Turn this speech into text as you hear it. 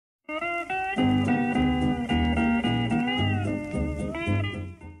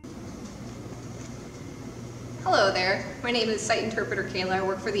Hello there, my name is Site Interpreter Kayla. I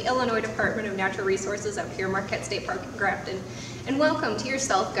work for the Illinois Department of Natural Resources at Pere Marquette State Park in Grafton. And welcome to your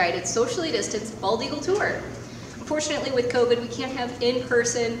self-guided, socially distanced bald eagle tour. Unfortunately with COVID, we can't have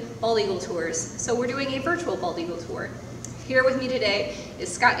in-person bald eagle tours, so we're doing a virtual bald eagle tour. Here with me today is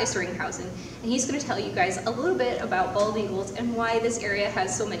Scott Isringhausen, and he's going to tell you guys a little bit about bald eagles and why this area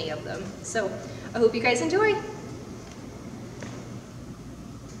has so many of them. So I hope you guys enjoy.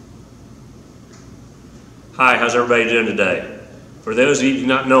 Hi, how's everybody doing today? For those of you who do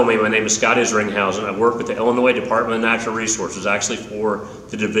not know me, my name is Scott Isringhausen. I work with the Illinois Department of Natural Resources, actually for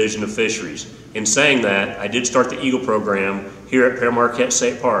the Division of Fisheries. In saying that, I did start the Eagle program here at Pere Marquette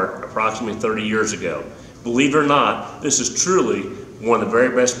State Park approximately 30 years ago. Believe it or not, this is truly one of the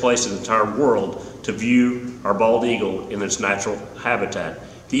very best places in the entire world to view our bald eagle in its natural habitat.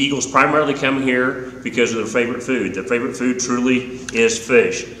 The eagles primarily come here because of their favorite food. Their favorite food truly is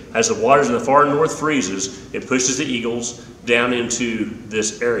fish. As the waters in the far north freezes, it pushes the eagles down into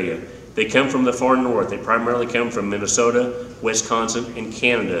this area. They come from the far north. They primarily come from Minnesota, Wisconsin, and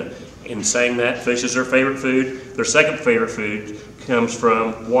Canada. In saying that, fish is their favorite food. Their second favorite food comes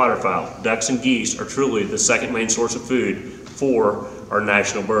from waterfowl. Ducks and geese are truly the second main source of food for our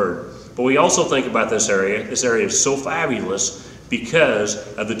national bird. But we also think about this area. This area is so fabulous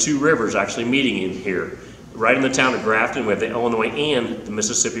because of the two rivers actually meeting in here. Right in the town of Grafton, we have the Illinois and the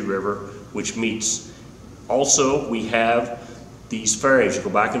Mississippi River, which meets. Also, we have these ferries that go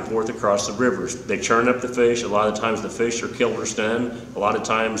back and forth across the rivers. They churn up the fish. A lot of times the fish are killed or stunned. A lot of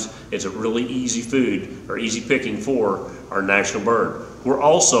times it's a really easy food or easy picking for our national bird. We're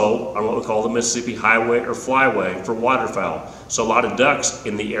also on what we call the Mississippi Highway or Flyway for waterfowl. So a lot of ducks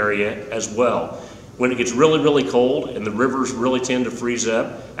in the area as well. When it gets really, really cold and the rivers really tend to freeze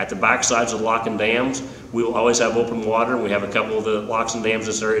up, at the back sides of the lock and dams, we will always have open water. We have a couple of the locks and dams in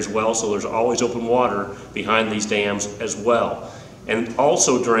this area as well, so there's always open water behind these dams as well. And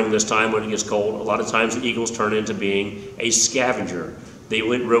also during this time when it gets cold, a lot of times the eagles turn into being a scavenger. They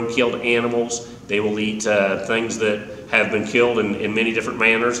will eat road-killed animals. They will eat things that have been killed in many different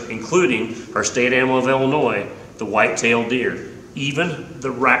manners, including our state animal of Illinois, the white-tailed deer. Even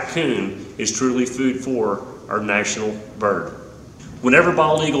the raccoon is truly food for our national bird. Whenever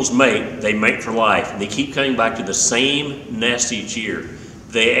bald eagles mate, they mate for life, and they keep coming back to the same nest each year.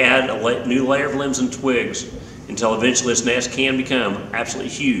 They add a new layer of limbs and twigs until eventually this nest can become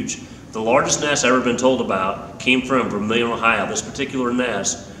absolutely huge. The largest nest I've ever been told about came from Vermillion, Ohio. This particular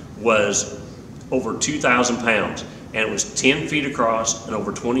nest was over 2,000 pounds, and it was 10 feet across and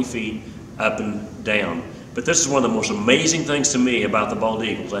over 20 feet up and down. But this is one of the most amazing things to me about the bald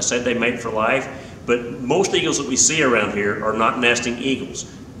eagles. I said they mate for life, but most eagles that we see around here are not nesting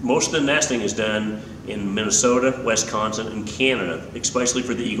eagles. Most of the nesting is done in Minnesota, Wisconsin, and Canada, especially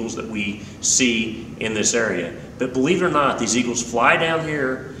for the eagles that we see in this area. But believe it or not, these eagles fly down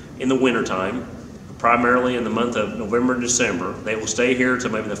here in the wintertime, primarily in the month of November and December. They will stay here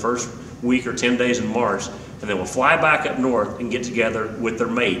until maybe the first week or 10 days in March, and they will fly back up north and get together with their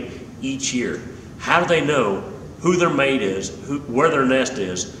mate each year. How do they know who their mate is, where their nest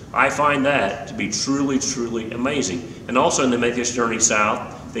is? I find that to be truly, truly amazing. And also when they make this journey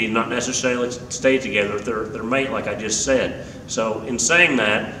south, they not necessarily stay together with their mate like I just said. So in saying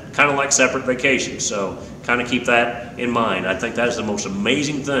that, kind of like separate vacations. So kind of keep that in mind. I think that is the most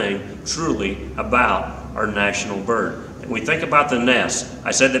amazing thing truly about our national bird. And we think about the nest. I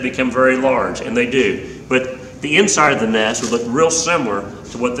said they become very large, and they do. But the inside of the nest would look real similar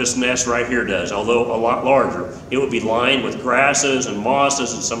to what this nest right here does, although a lot larger. It would be lined with grasses and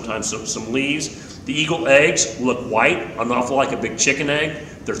mosses and sometimes some leaves. The eagle eggs look white, an awful like a big chicken egg.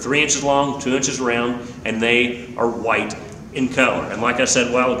 They're 3 inches long, 2 inches round, and they are white in color. And like I said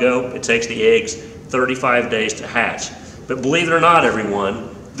a while ago, it takes the eggs 35 days to hatch. But believe it or not,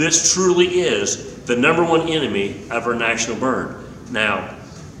 everyone, this truly is the #1 enemy of our national bird. Now,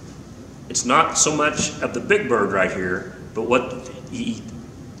 it's not so much of the big bird right here, but what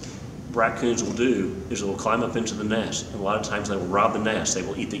raccoons will do is they will climb up into the nest. And a lot of times they will rob the nest. They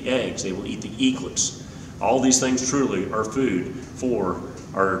will eat the eggs. They will eat the eaglets. All these things truly are food for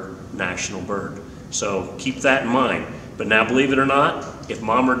our national bird. So keep that in mind. But now, believe it or not, if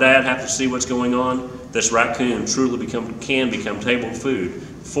mom or dad have to see what's going on, this raccoon truly can become table food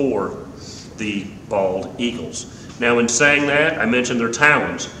for the bald eagles. Now, in saying that, I mentioned their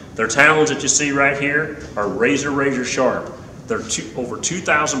talons. Their talons that you see right here are razor sharp. They're over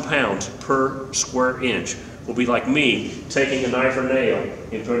 2,000 pounds per square inch. Will be like me taking a knife or nail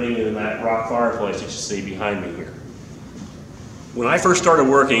and putting it in that rock fireplace that you see behind me here. When I first started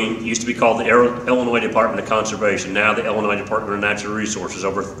working, it used to be called the Illinois Department of Conservation, now the Illinois Department of Natural Resources,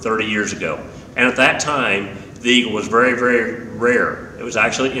 over 30 years ago. And at that time, the eagle was very, very rare. It was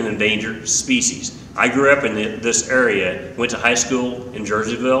actually an endangered species. I grew up in this area, went to high school in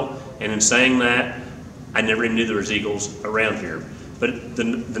Jerseyville, and in saying that, I never even knew there was eagles around here. But the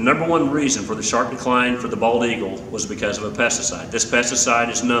number one reason for the sharp decline for the bald eagle was because of a pesticide. This pesticide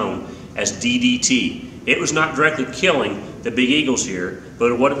is known as DDT. It was not directly killing the big eagles here,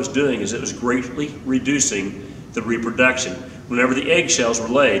 but what it was doing is it was greatly reducing the reproduction. Whenever the eggshells were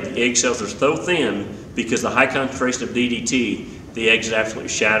laid, the eggshells are so thin because the high concentration of DDT, the eggs would absolutely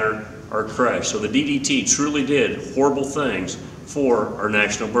shatter or crush. So the DDT truly did horrible things for our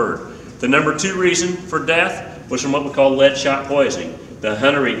national bird. The number two reason for death was from what we call lead shot poisoning. The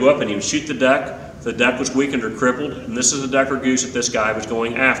hunter would go up and he would shoot the duck was weakened or crippled, and this is the duck or goose that this guy was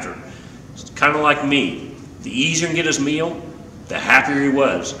going after. It's kind of like meat. The easier he can get his meal, the happier he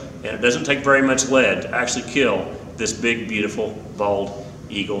was. And it doesn't take very much lead to actually kill this big, beautiful, bald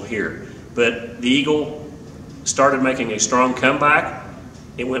eagle here. But the eagle started making a strong comeback.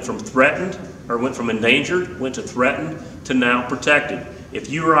 It went from endangered, went to threatened, to now protected. If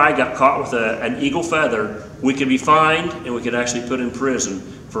you or I got caught with an eagle feather, we could be fined and we could actually put in prison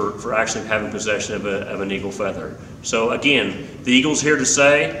for actually having possession of an eagle feather. So again, the eagle's here to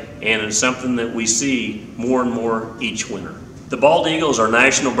stay, and it's something that we see more and more each winter. The bald eagle is our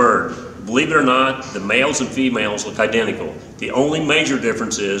national bird. Believe it or not, the males and females look identical. The only major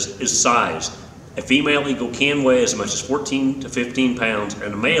difference is size. A female eagle can weigh as much as 14 to 15 pounds,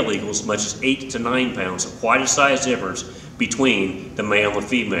 and a male eagle as much as 8 to 9 pounds. So quite a size difference between the male and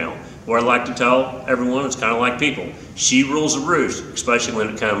female. What I like to tell everyone, it's kind of like people. She rules the roost, especially when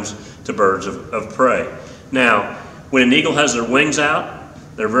it comes to birds of prey. Now, when an eagle has their wings out,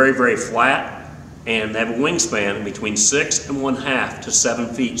 they're very, very flat, and they have a wingspan between 6 1/2 to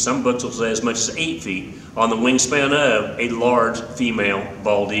 7 feet. Some books will say as much as 8 feet on the wingspan of a large female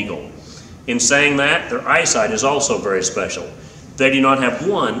bald eagle. In saying that, their eyesight is also very special. They do not have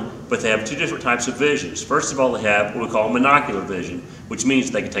one, but they have two different types of visions. First of all, they have what we call monocular vision, which means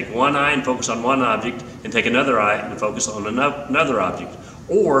they can take one eye and focus on one object, and take another eye and focus on another object.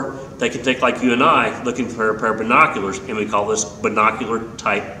 Or they can take, like you and I, looking for a pair of binoculars, and we call this binocular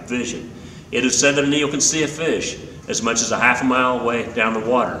type vision. It is said that an eagle can see a fish as much as a half a mile away down the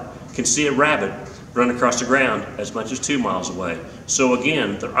water, can see a rabbit run across the ground as much as 2 miles away. So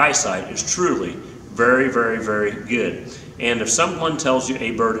again, their eyesight is truly very, very, very good. And if someone tells you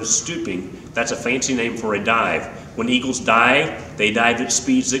a bird is stooping, that's a fancy name for a dive. When eagles dive, they dive at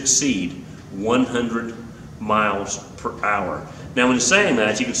speeds that exceed 100 miles per hour. Now, in saying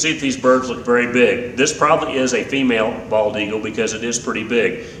that, you can see that these birds look very big. This probably is a female bald eagle because it is pretty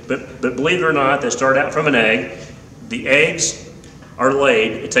big. But believe it or not, they start out from an egg. The eggs are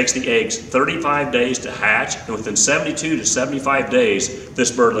laid. It takes the eggs 35 days to hatch, and within 72 to 75 days,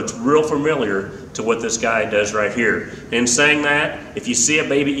 this bird looks real familiar to what this guy does right here. In saying that, if you see a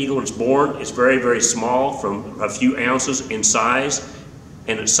baby eagle that's born, it's very, very small, from a few ounces in size,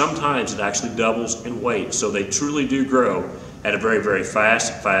 and sometimes it actually doubles in weight. So they truly do grow at a very, very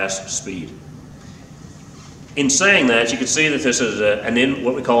fast speed. In saying that, you can see that this is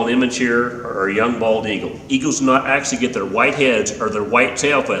what we call an immature or a young bald eagle. Eagles do not actually get their white heads or their white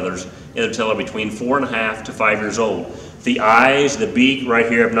tail feathers until they're between 4 1/2 to 5 years old. The eyes, the beak right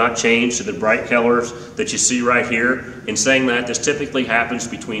here have not changed to the bright colors that you see right here. In saying that, this typically happens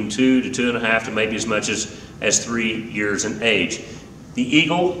between 2 to 2 1/2 to maybe as much as 3 years in age. The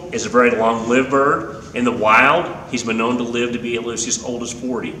eagle is a very long-lived bird. In the wild, he's been known to live to be as old as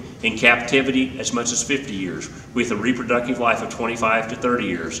 40. In captivity, as much as 50 years, with a reproductive life of 25 to 30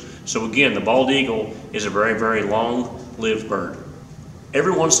 years. So again, the bald eagle is a very, very long-lived bird.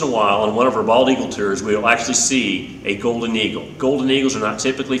 Every once in a while, on one of our bald eagle tours, we will actually see a golden eagle. Golden eagles are not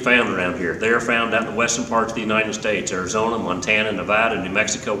typically found around here. They are found out in the western parts of the United States, Arizona, Montana, Nevada, New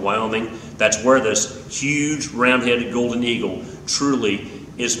Mexico, Wyoming. That's where this huge round-headed golden eagle truly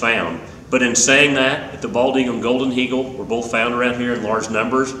is found. But in saying that, if the bald eagle and golden eagle were both found around here in large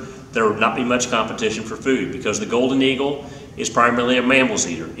numbers, there would not be much competition for food, because the golden eagle is primarily a mammals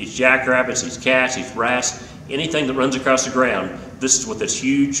eater. Eats jackrabbits, eats cats, eats rats, anything that runs across the ground. This is what this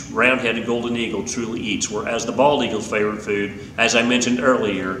huge round-headed golden eagle truly eats, whereas the bald eagle's favorite food, as I mentioned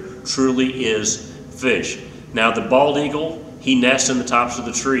earlier, truly is fish. Now, the bald eagle, he nests in the tops of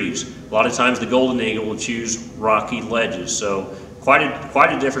the trees. A lot of times the golden eagle will choose rocky ledges. So quite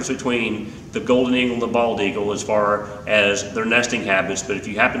a difference between the golden eagle and the bald eagle as far as their nesting habits. But if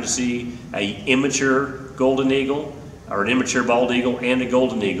you happen to see an immature golden eagle or an immature bald eagle and a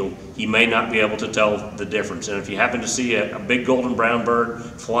golden eagle, you may not be able to tell the difference. And if you happen to see a big golden brown bird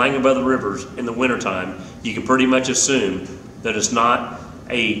flying above the rivers in the wintertime, you can pretty much assume that it's not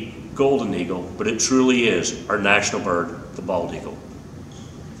a golden eagle, but it truly is our national bird, the bald eagle.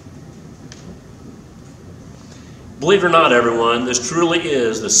 Believe it or not, everyone, this truly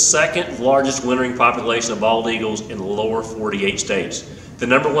is the second largest wintering population of bald eagles in the lower 48 states. The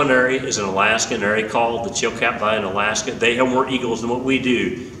number one area is in Alaska, an area called the Chilkat Valley in Alaska. They have more eagles than what we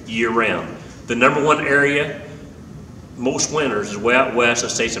do year-round. The number one area, most winters, is way out west of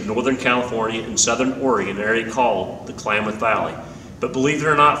the states of Northern California and Southern Oregon, an area called the Klamath Valley. But believe it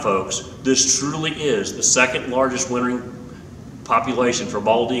or not, folks, this truly is the second largest wintering population for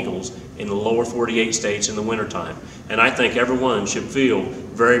bald eagles in the lower 48 states in the wintertime. And I think everyone should feel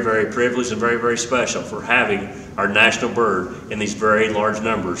very, very privileged and very, very special for having our national bird in these very large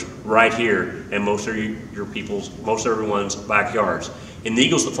numbers right here in most of most everyone's backyards. And the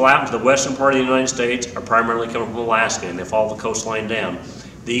eagles that fly out into the western part of the United States are primarily coming from Alaska, and they follow the coastline down.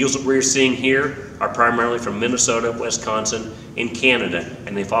 The eagles that we're seeing here are primarily from Minnesota, Wisconsin, and Canada,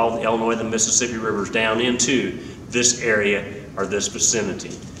 and they follow the Illinois and the Mississippi rivers down into this area or this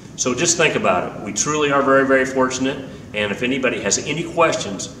vicinity. So just think about it. We truly are very, very fortunate, and if anybody has any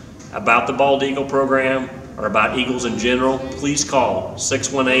questions about the Bald Eagle program or about eagles in general, please call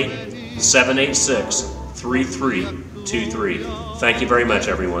 618-786-3323. Thank you very much,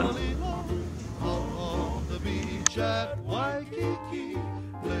 everyone. On the beach at Waikiki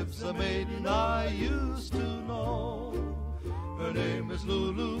lives a maiden I used to know. Her name is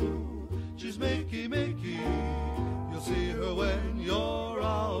Lulu, she's Makey. You'll see her when you're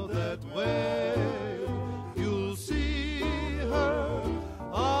out that way.